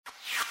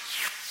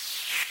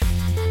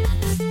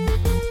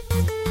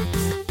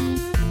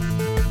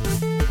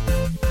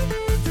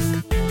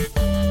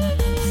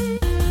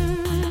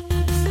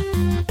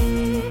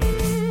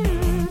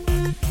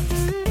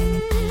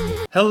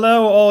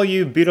Hello, all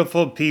you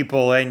beautiful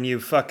people and you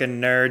fucking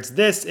nerds.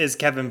 This is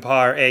Kevin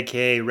Parr,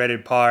 aka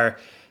Reddit Parr,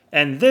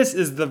 and this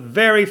is the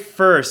very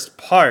first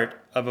part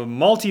of a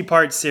multi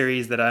part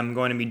series that I'm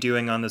going to be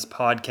doing on this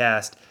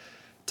podcast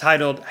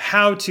titled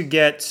How to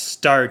Get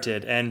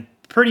Started. And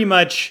pretty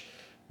much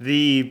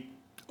the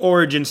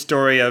origin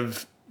story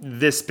of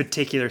this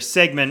particular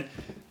segment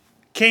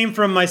came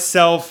from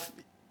myself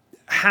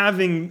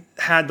having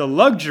had the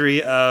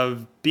luxury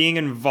of being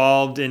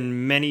involved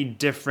in many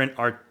different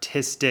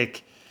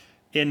artistic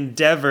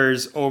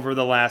endeavors over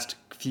the last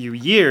few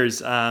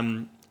years.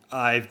 I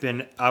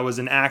was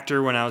an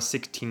actor when I was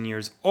 16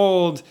 years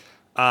old.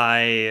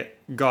 I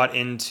got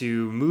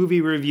into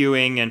movie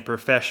reviewing and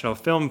professional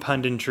film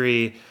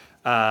punditry.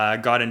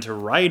 Got into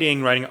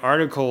writing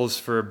articles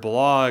for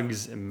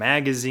blogs and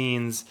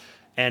magazines,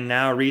 and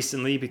now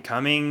recently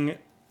becoming,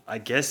 I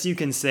guess you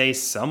can say,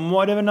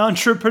 somewhat of an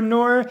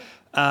entrepreneur,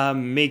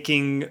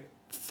 making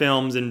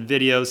films and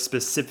videos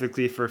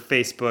specifically for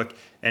Facebook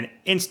and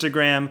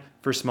Instagram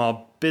for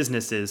small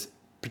businesses,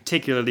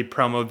 particularly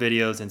promo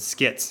videos and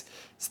skits,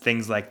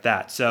 things like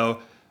that. So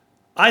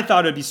I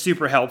thought it'd be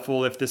super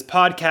helpful if this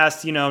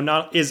podcast,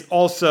 not is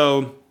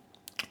also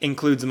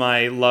includes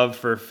my love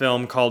for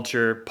film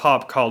culture,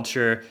 pop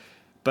culture,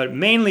 but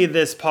mainly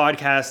this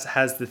podcast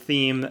has the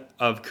theme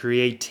of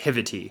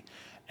creativity.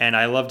 And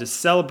I love to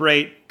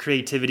celebrate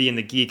creativity in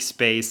the geek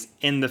space,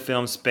 in the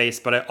film space,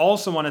 but I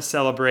also want to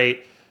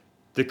celebrate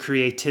the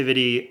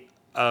creativity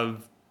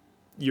of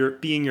your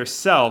being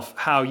yourself,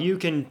 how you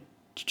can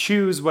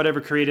choose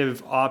whatever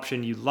creative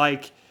option you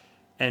like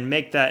and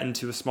make that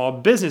into a small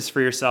business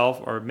for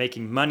yourself, or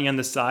making money on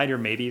the side, or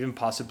maybe even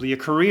possibly a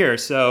career.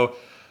 So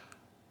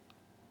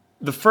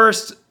the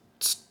first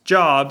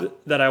job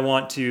that I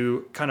want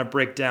to kind of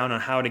break down on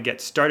how to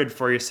get started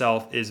for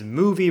yourself is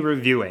movie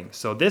reviewing.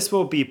 So this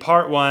will be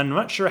part one. I'm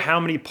not sure how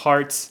many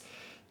parts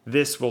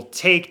this will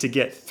take to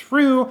get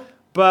through,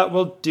 but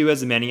we'll do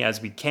as many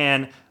as we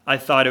can. I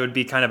thought it would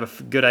be kind of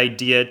a good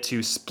idea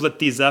to split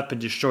these up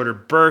into shorter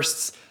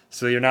bursts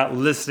so you're not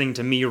listening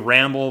to me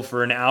ramble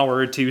for an hour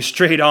or two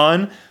straight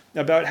on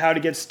about how to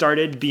get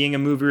started being a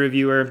movie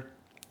reviewer.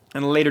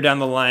 And later down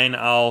the line,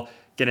 I'll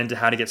get into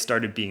how to get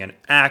started being an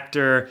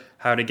actor,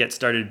 how to get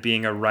started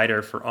being a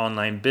writer for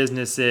online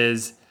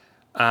businesses,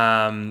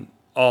 all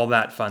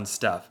that fun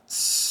stuff.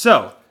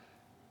 So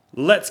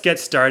let's get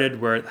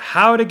started with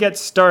how to get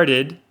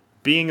started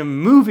being a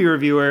movie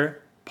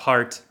reviewer,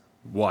 part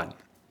one.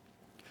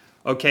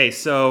 Okay,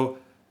 so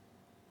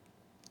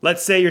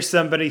let's say you're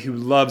somebody who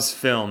loves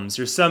films.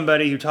 You're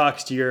somebody who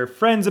talks to your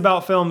friends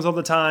about films all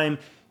the time.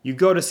 You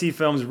go to see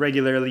films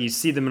regularly. You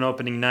see them on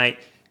opening night.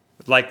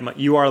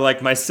 You are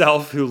like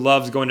myself, who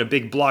loves going to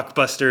big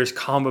blockbusters,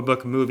 comic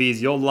book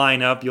movies. You'll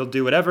line up. You'll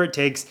do whatever it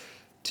takes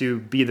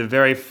to be the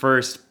very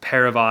first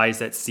pair of eyes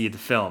that see the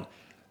film.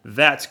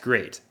 That's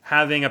great.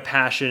 Having a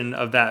passion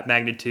of that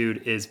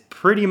magnitude is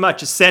pretty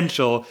much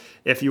essential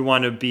if you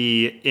want to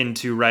be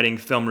into writing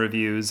film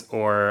reviews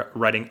or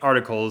writing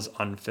articles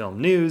on film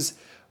news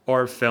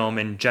or film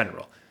in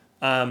general.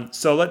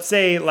 So let's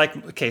say,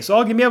 so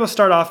I'll be able to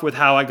start off with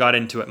how I got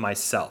into it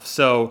myself.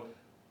 So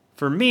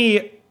for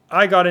me,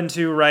 I got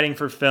into writing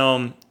for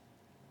film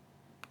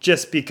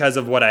just because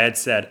of what I had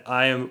said.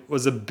 I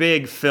was a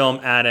big film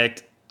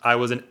addict. I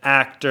was an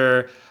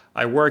actor.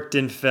 I worked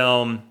in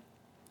film.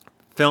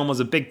 Film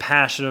was a big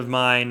passion of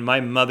mine.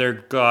 My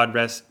mother, God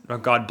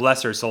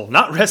bless her soul,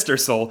 not rest her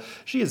soul,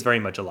 she is very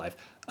much alive.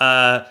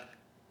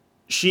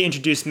 She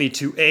introduced me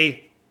to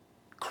a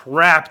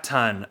crap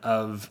ton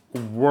of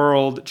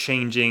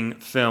world-changing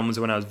films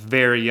when I was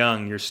very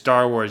young. Your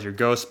Star Wars, your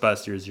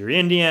Ghostbusters, your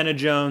Indiana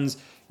Jones,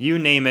 you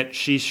name it,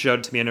 she showed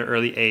it to me at an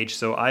early age.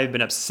 So I've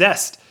been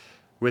obsessed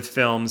with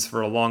films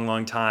for a long,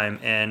 long time,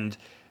 and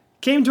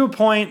came to a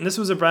point, and this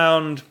was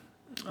around,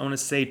 I want to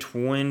say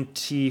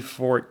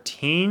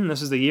 2014. This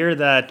was the year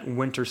that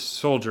Winter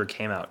Soldier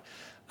came out.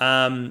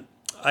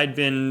 I'd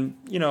been,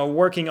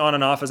 working on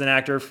and off as an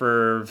actor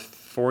for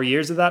 4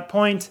 years at that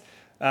point.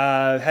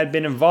 Had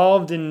been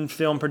involved in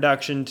film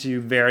production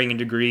to varying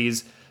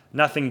degrees.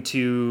 Nothing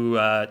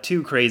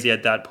too crazy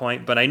at that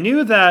point, but I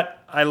knew that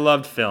I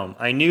loved film.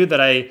 I knew that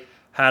I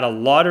had a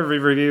lot of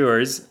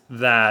reviewers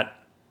that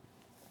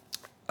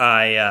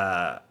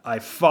I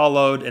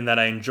followed and that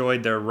I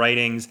enjoyed their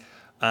writings.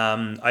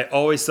 I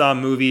always saw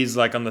movies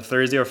like on the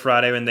Thursday or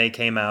Friday when they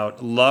came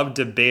out. Loved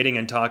debating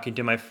and talking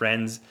to my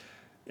friends,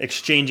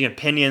 exchanging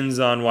opinions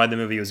on why the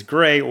movie was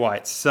great, why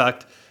it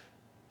sucked.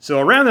 So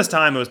around this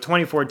time, it was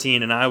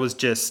 2014, and I was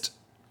just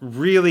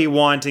really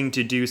wanting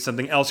to do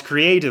something else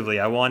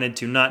creatively. I wanted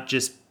to not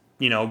just,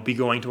 be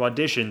going to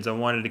auditions. I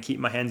wanted to keep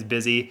my hands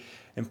busy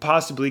and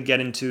possibly get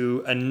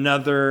into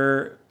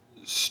another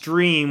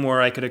stream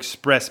where I could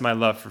express my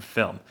love for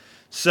film.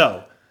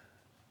 So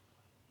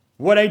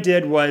what I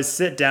did was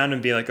sit down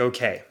and be like,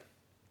 okay,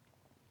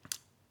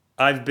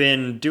 I've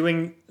been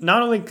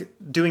not only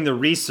doing the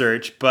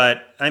research,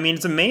 but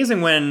it's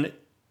amazing when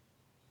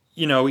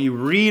you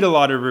read a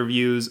lot of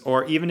reviews,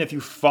 or even if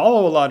you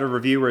follow a lot of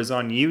reviewers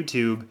on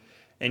YouTube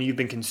and you've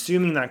been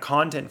consuming that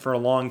content for a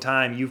long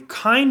time, you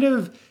kind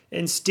of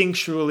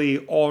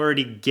instinctually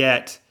already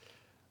get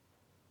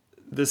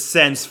the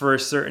sense for a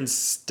certain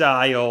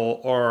style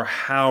or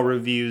how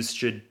reviews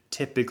should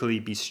typically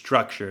be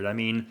structured. I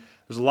mean,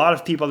 there's a lot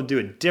of people that do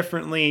it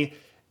differently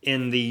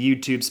in the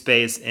YouTube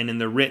space and in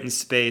the written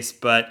space,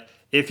 but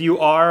if you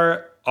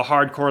are a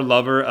hardcore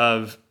lover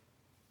of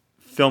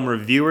film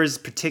reviewers,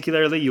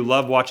 particularly, you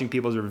love watching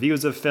people's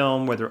reviews of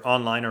film, whether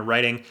online or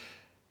writing,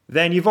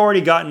 then you've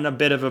already gotten a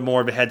bit of a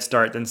more of a head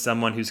start than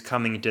someone who's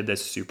coming into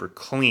this super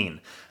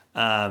clean,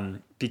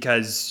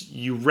 because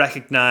you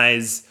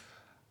recognize,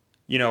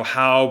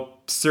 how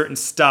certain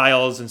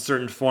styles and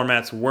certain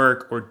formats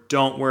work or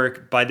don't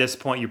work. By this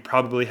point, you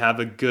probably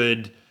have a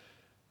good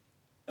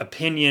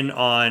opinion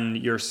on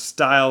your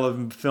style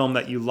of film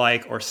that you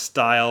like, or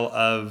style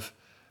of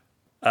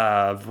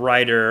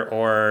writer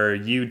or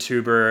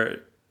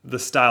YouTuber, the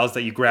styles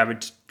that you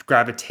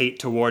gravitate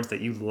towards that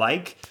you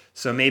like.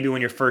 So maybe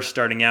when you're first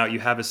starting out, you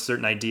have a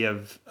certain idea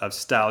of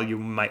style you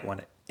might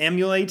want to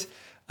emulate.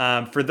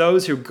 For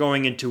those who are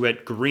going into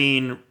it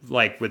green,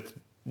 like with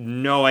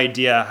no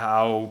idea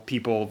how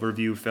people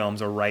review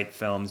films or write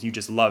films, you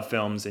just love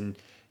films and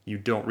you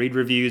don't read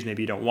reviews,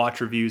 maybe you don't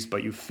watch reviews,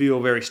 but you feel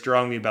very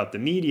strongly about the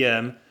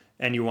medium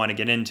and you want to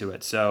get into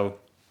it. So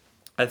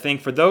I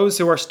think for those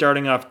who are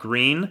starting off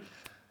green,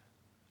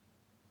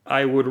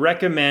 I would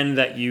recommend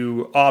that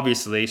you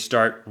obviously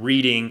start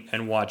reading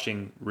and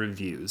watching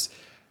reviews.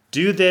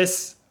 Do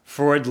this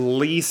for at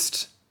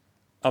least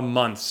a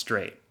month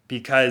straight,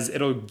 because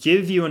it'll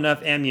give you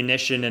enough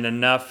ammunition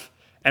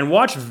and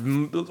watch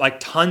like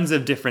tons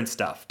of different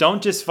stuff.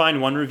 Don't just find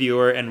one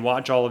reviewer and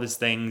watch all of his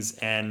things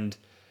and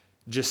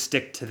just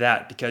stick to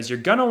that, because you're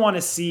going to want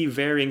to see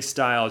varying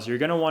styles. You're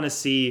going to want to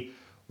see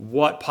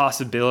what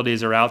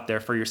possibilities are out there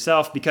for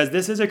yourself, because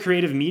this is a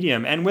creative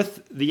medium. And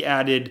with the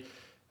added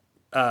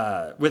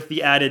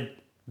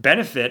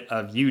benefit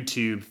of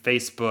YouTube,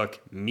 Facebook,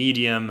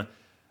 Medium,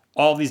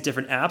 all these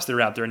different apps that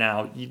are out there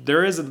now,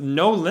 there is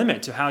no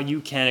limit to how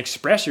you can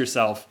express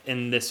yourself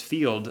in this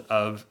field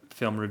of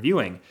film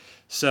reviewing.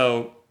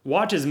 So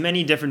watch as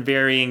many different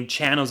varying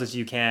channels as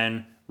you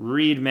can,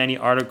 read many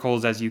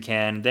articles as you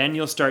can, then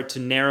you'll start to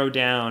narrow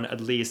down at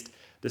least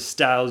the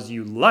styles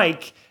you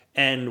like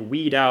and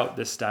weed out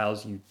the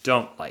styles you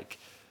don't like.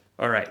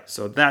 All right,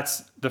 so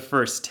that's the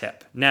first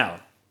tip. Now,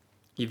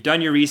 you've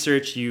done your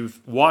research,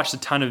 you've watched a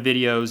ton of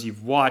videos,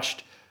 you've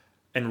watched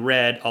and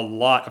read a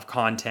lot of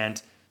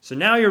content. So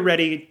now you're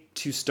ready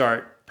to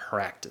start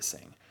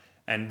practicing.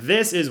 And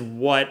this is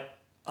what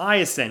I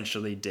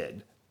essentially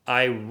did.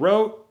 I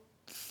wrote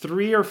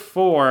 3 or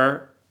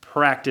 4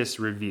 practice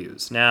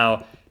reviews.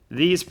 Now,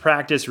 these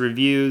practice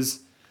reviews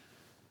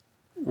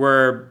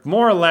were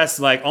more or less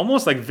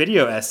almost like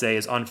video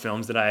essays on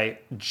films that I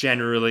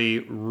generally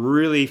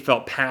really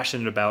felt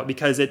passionate about,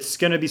 because it's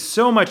going to be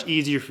so much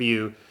easier for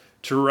you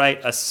to write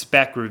a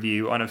spec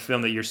review on a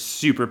film that you're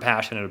super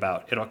passionate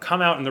about. It'll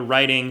come out in the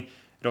writing,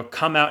 it'll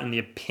come out in the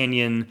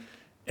opinion,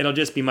 it'll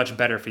just be much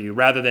better for you,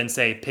 rather than,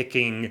 say,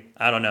 picking,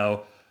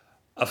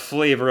 a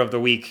flavor of the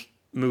week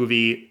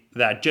movie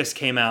that just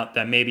came out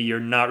that maybe you're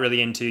not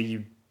really into,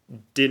 you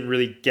didn't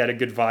really get a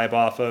good vibe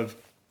off of,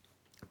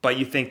 but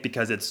you think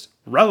because it's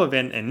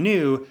relevant and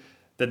new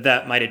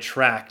that might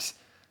attract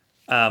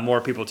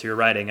more people to your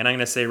writing. And I'm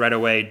going to say right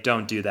away,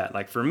 don't do that.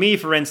 Like for me,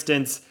 for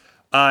instance,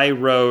 I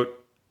wrote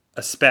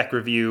a spec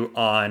review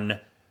on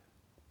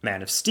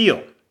Man of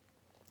Steel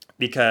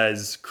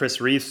because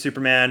Chris Reeve's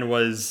Superman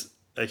was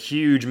a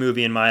huge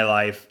movie in my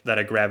life that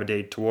I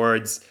gravitated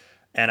towards.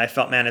 And I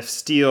felt Man of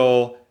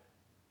Steel,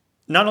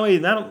 not only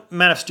that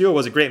Man of Steel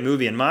was a great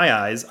movie in my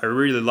eyes, I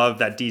really loved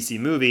that DC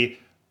movie,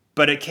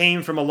 but it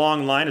came from a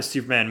long line of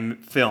Superman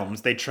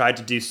films. They tried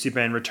to do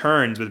Superman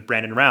Returns with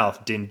Brandon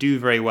Routh, didn't do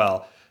very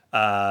well.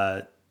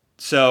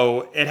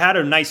 So it had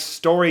a nice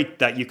story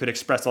that you could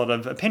express a lot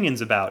of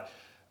opinions about.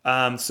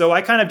 So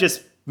I kind of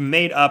just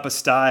made up a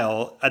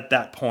style at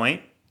that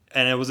point,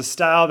 and it was a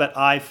style that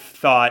I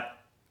thought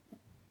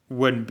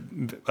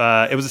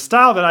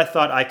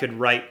I could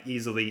write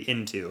easily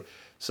into.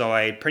 So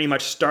I pretty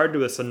much started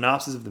with a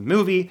synopsis of the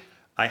movie.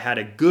 I had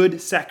a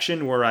good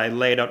section where I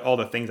laid out all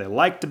the things I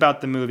liked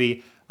about the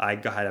movie. I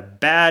had a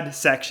bad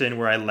section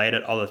where I laid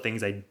out all the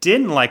things I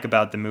didn't like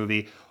about the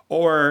movie.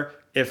 Or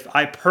if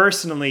I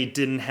personally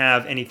didn't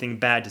have anything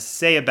bad to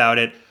say about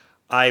it,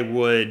 I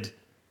would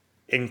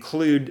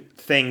include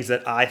things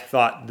that I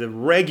thought the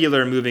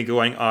regular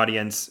movie-going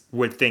audience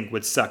would think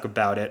would suck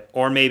about it.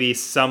 Or maybe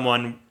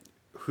someone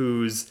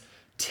whose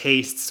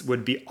tastes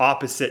would be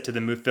opposite to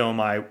the film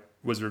I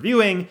was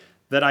reviewing,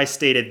 that I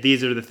stated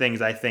these are the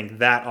things I think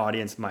that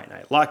audience might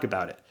not like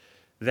about it.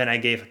 Then I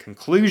gave a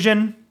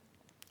conclusion,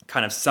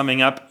 kind of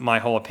summing up my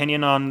whole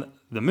opinion on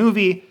the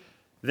movie,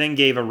 then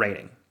gave a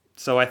rating.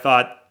 So I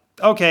thought,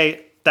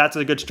 okay, that's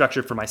a good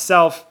structure for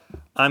myself.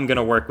 I'm going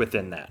to work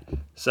within that.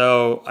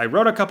 So I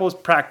wrote a couple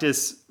of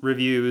practice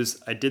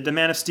reviews. I did the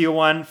Man of Steel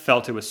one,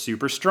 felt it was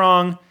super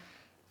strong,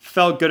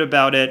 felt good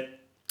about it.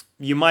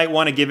 You might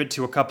want to give it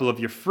to a couple of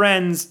your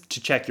friends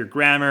to check your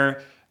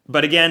grammar,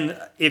 But again,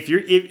 if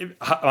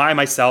I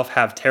myself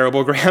have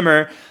terrible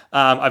grammar,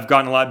 I've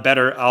gotten a lot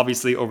better,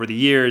 obviously, over the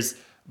years.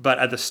 But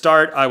at the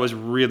start, I was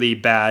really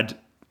bad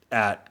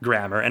at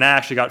grammar, and I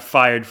actually got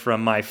fired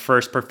from my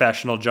first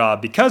professional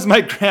job because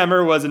my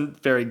grammar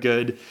wasn't very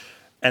good,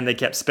 and they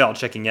kept spell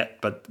checking it.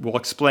 But we'll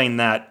explain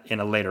that in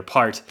a later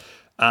part.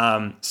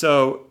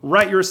 So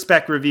write your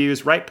spec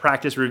reviews, write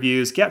practice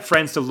reviews, get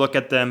friends to look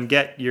at them,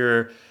 get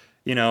your,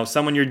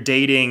 someone you're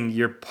dating,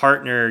 your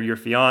partner, your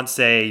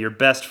fiance, your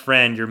best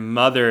friend, your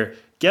mother,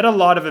 get a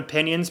lot of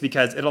opinions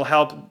because it'll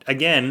help,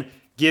 again,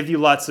 give you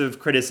lots of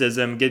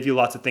criticism, give you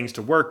lots of things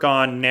to work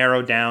on,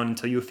 narrow down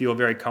until you feel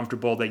very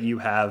comfortable that you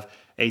have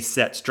a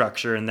set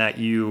structure and that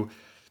you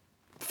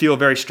feel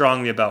very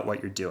strongly about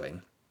what you're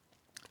doing.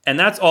 And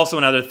that's also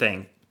another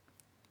thing.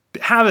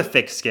 Have a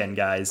thick skin,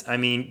 guys. I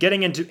mean,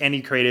 getting into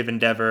any creative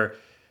endeavor,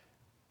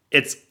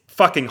 it's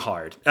fucking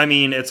hard. I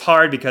mean, it's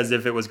hard because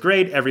if it was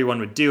great, everyone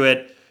would do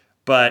it.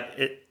 But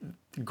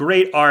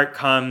great art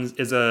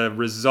is a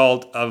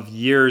result of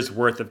years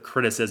worth of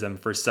criticism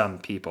for some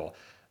people.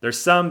 There's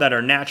some that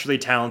are naturally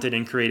talented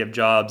in creative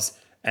jobs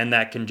and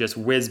that can just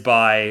whiz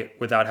by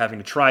without having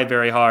to try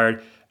very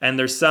hard. And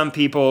there's some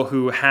people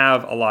who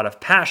have a lot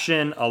of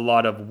passion, a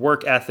lot of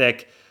work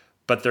ethic,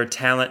 but their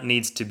talent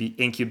needs to be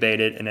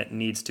incubated and it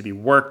needs to be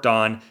worked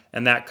on.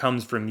 And that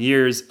comes from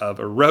years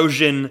of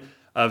erosion,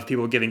 of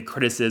people giving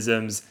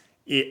criticisms,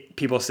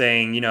 people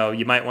saying,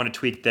 you might want to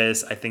tweak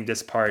this. I think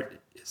this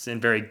part isn't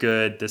very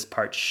good. This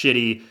part's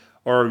shitty.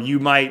 Or you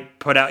might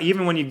put out,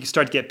 even when you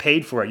start to get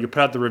paid for it, you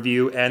put out the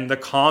review and the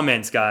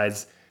comments,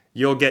 guys,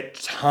 you'll get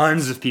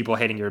tons of people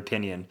hating your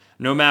opinion.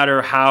 No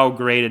matter how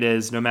great it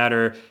is, no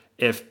matter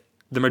if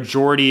the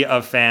majority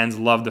of fans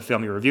love the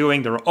film you're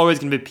reviewing, there are always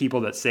going to be people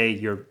that say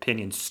your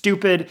opinion's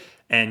stupid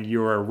and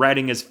your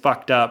writing is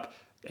fucked up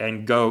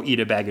and go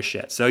eat a bag of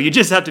shit. So you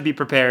just have to be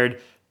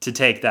prepared to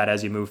take that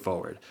as you move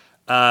forward.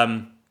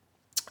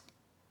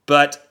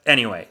 But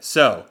anyway,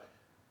 so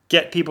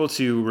get people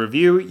to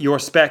review your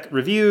spec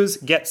reviews,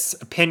 get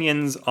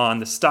opinions on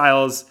the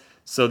styles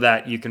so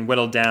that you can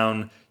whittle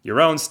down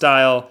your own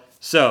style.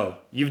 So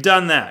you've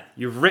done that.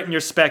 You've written your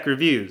spec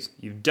reviews.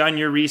 You've done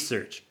your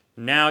research.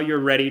 Now you're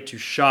ready to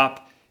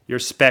shop your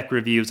spec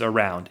reviews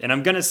around. And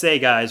I'm going to say,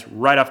 guys,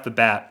 right off the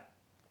bat,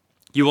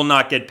 you will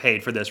not get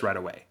paid for this right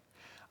away.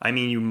 I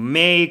mean, you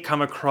may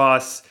come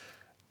across,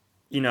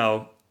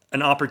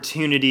 an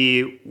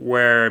opportunity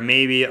where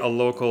maybe a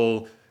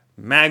local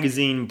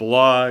magazine,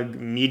 blog,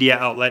 media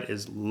outlet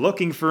is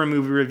looking for a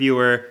movie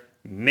reviewer.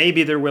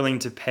 Maybe they're willing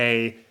to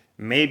pay.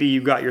 Maybe you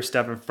got your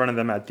stuff in front of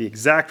them at the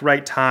exact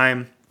right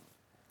time,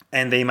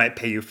 and they might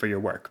pay you for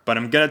your work. But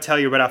I'm going to tell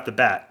you right off the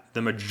bat,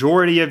 the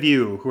majority of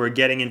you who are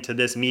getting into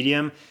this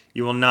medium,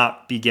 you will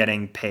not be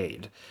getting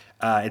paid.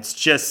 And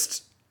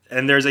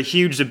there's a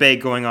huge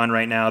debate going on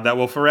right now that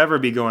will forever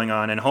be going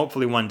on, and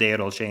hopefully one day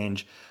it'll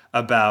change,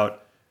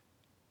 about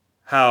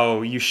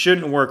how you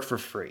shouldn't work for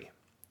free.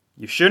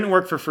 You shouldn't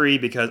work for free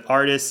because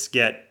artists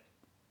get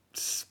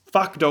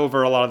fucked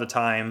over a lot of the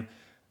time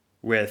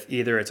with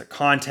either it's a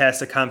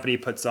contest a company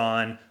puts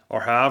on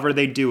or however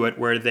they do it,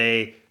 where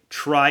they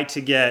try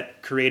to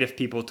get creative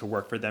people to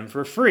work for them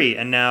for free.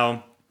 And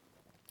now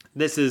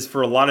this is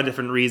for a lot of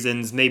different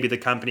reasons. Maybe the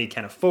company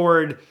can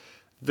afford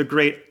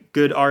the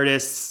good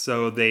artists,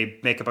 so they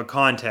make up a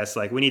contest.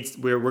 Like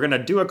we're going to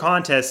do a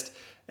contest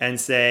and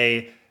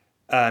say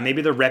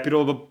maybe they're a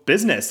reputable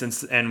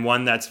business and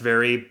one that's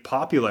very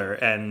popular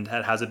and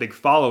has a big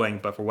following,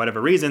 but for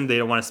whatever reason they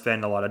don't want to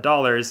spend a lot of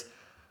dollars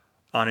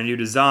on a new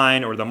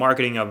design or the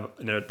marketing of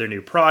their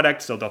new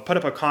product. So they'll put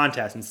up a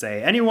contest and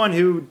say, anyone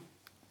who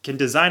can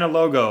design a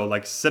logo,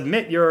 like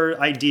submit your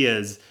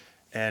ideas.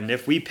 And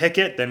if we pick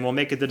it, then we'll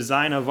make it the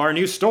design of our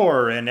new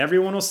store and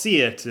everyone will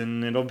see it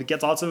and it'll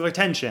get lots of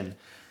attention.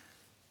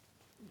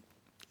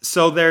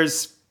 So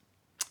there's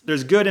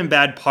good and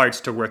bad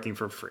parts to working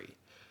for free.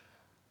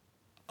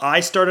 I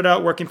started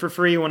out working for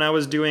free when I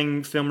was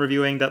doing film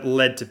reviewing that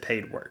led to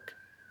paid work.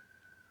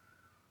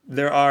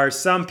 There are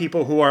some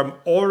people who are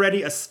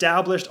already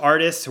established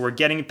artists who are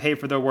getting paid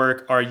for their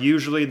work are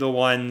usually the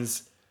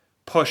ones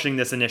pushing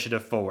this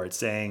initiative forward,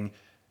 saying,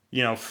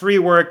 free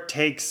work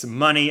takes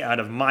money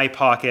out of my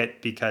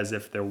pocket, because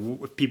if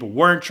people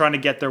weren't trying to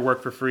get their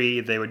work for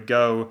free, they would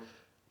go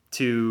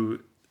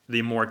to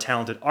the more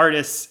talented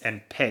artists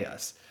and pay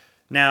us.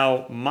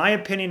 Now, my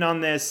opinion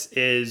on this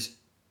is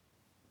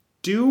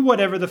do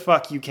whatever the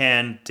fuck you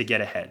can to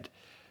get ahead.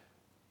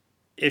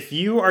 If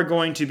you are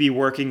going to be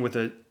working with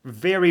a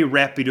very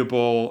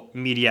reputable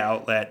media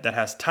outlet that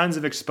has tons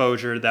of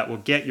exposure, that will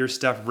get your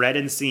stuff read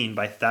and seen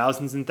by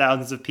thousands and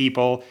thousands of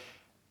people,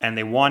 and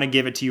they want to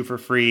give it to you for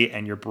free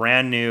and you're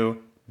brand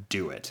new,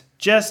 do it.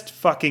 Just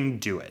fucking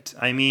do it.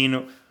 I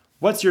mean,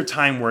 what's your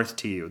time worth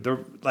to you?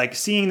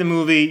 Seeing the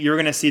movie, you're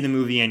going to see the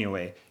movie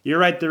anyway. You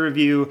write the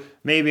review,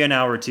 maybe an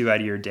hour or two out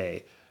of your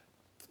day.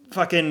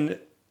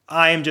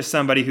 I am just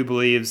somebody who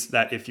believes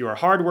that if you're a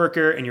hard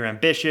worker and you're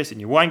ambitious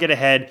and you want to get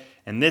ahead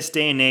in this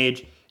day and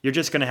age, you're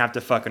just going to have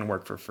to fucking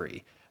work for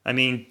free. I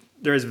mean,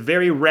 there's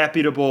very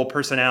reputable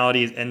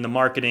personalities in the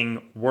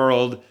marketing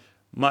world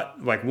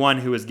like one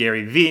who is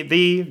Gary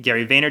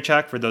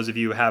Vaynerchuk. For those of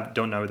you who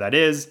don't know who that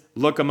is,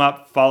 look him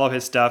up, follow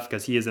his stuff,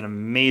 because he is an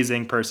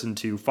amazing person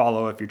to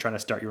follow if you're trying to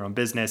start your own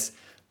business.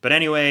 But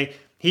anyway,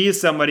 he is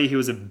somebody who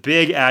is a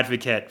big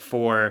advocate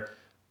for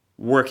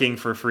working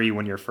for free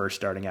when you're first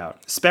starting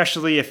out,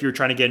 especially if you're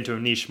trying to get into a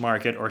niche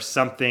market or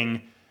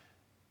something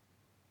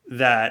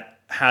that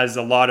has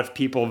a lot of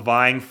people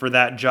vying for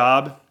that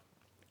job.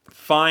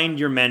 Find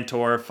your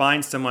mentor,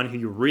 find someone who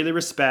you really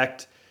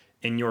respect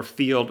in your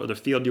field or the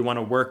field you want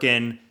to work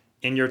in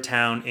your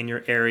town, in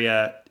your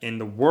area, in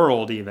the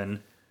world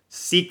even.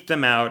 Seek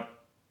them out,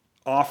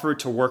 offer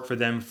to work for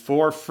them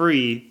for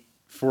free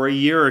for a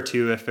year or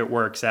two if it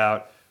works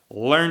out.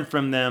 Learn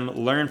from them,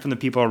 learn from the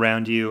people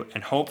around you,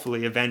 and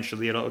hopefully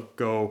eventually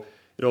it'll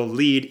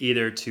lead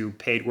either to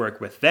paid work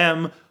with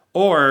them,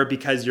 or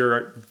because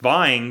you're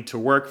vying to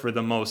work for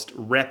the most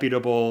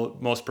reputable,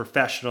 most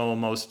professional,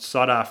 most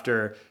sought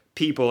after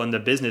people in the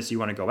business you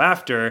want to go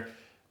after,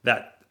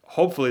 that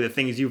hopefully the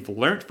things you've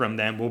learned from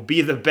them will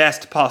be the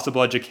best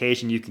possible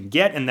education you can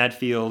get in that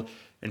field.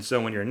 And so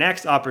when your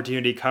next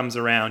opportunity comes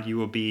around, you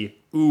will be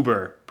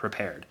uber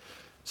prepared.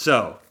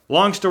 So,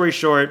 long story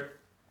short,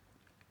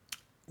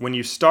 when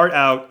you start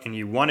out and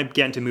you want to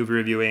get into movie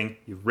reviewing,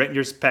 you've written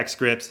your spec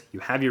scripts, you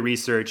have your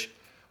research,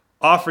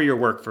 offer your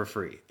work for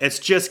free. It's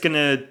just going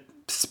to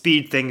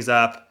speed things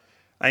up.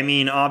 I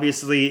mean,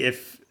 obviously,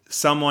 if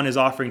someone is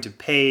offering to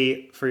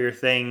pay for your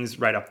things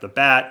right off the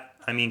bat,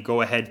 I mean, go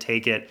ahead,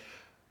 take it.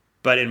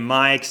 But in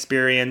my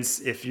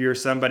experience, if you're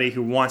somebody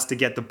who wants to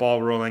get the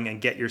ball rolling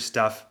and get your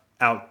stuff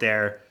out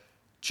there,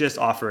 just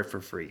offer it for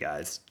free,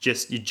 guys.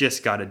 You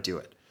just got to do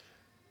it.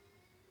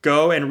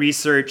 Go and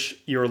research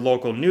your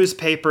local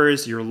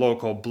newspapers, your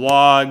local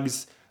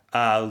blogs,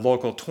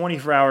 local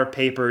 24-hour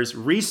papers.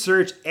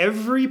 Research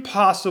every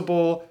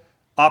possible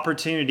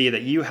opportunity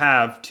that you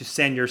have to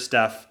send your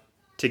stuff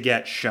to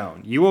get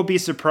shown. You will be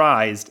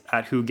surprised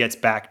at who gets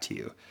back to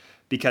you,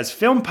 because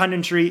film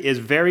punditry is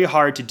very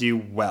hard to do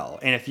well.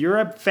 And if you're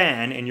a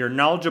fan and you're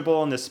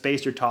knowledgeable in the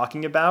space you're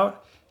talking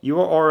about, you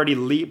are already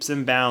leaps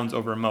and bounds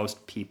over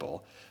most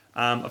people.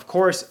 Of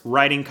course,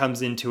 writing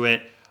comes into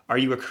it. Are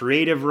you a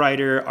creative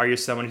writer? Are you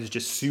someone who's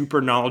just super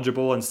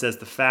knowledgeable and says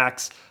the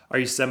facts? Are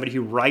you somebody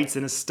who writes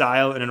in a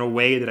style and in a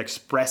way that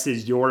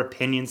expresses your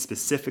opinion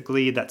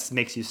specifically, that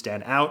makes you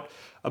stand out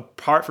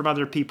apart from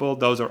other people?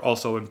 Those are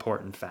also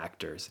important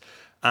factors.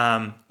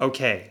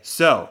 Okay,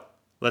 so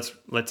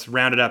let's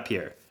round it up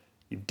here.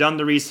 You've done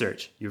the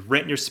research. You've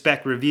written your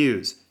spec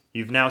reviews.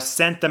 You've now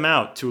sent them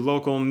out to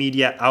local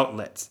media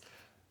outlets.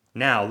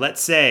 Now,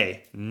 let's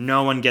say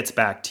no one gets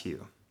back to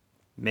you.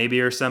 Maybe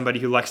you're somebody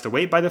who likes to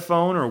wait by the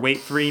phone or wait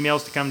for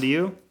emails to come to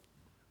you.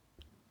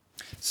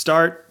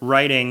 Start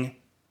writing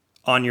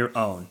on your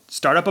own.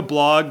 Start up a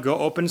blog, go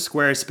open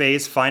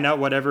Squarespace, find out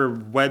whatever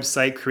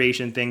website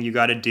creation thing you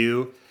got to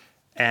do,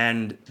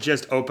 and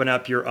just open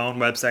up your own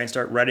website and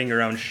start writing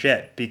your own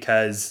shit.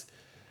 Because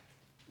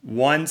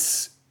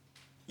once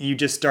you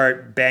just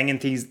start banging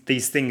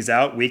these things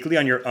out weekly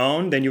on your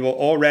own, then you will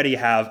already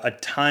have a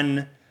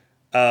ton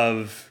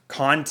of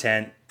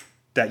content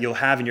that you'll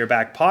have in your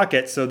back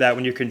pocket, so that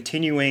when you're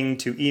continuing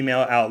to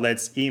email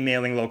outlets,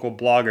 emailing local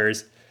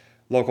bloggers,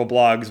 local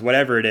blogs,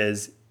 whatever it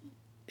is,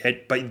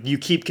 but you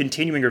keep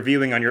continuing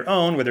reviewing on your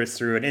own, whether it's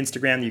through an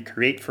Instagram that you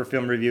create for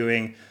film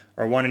reviewing,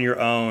 or one on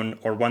your own,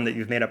 or one that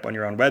you've made up on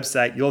your own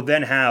website, you'll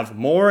then have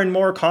more and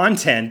more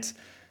content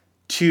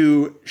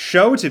to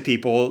show to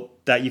people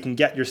that you can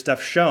get your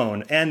stuff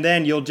shown. And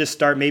then you'll just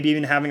start maybe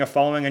even having a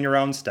following on your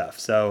own stuff.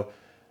 So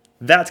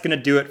that's going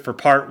to do it for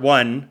part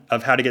 1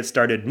 of how to get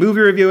started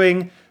movie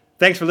reviewing.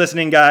 Thanks for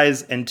listening,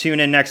 guys, and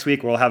tune in next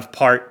week. We'll have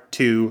part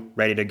 2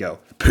 ready to go.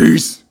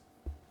 Peace.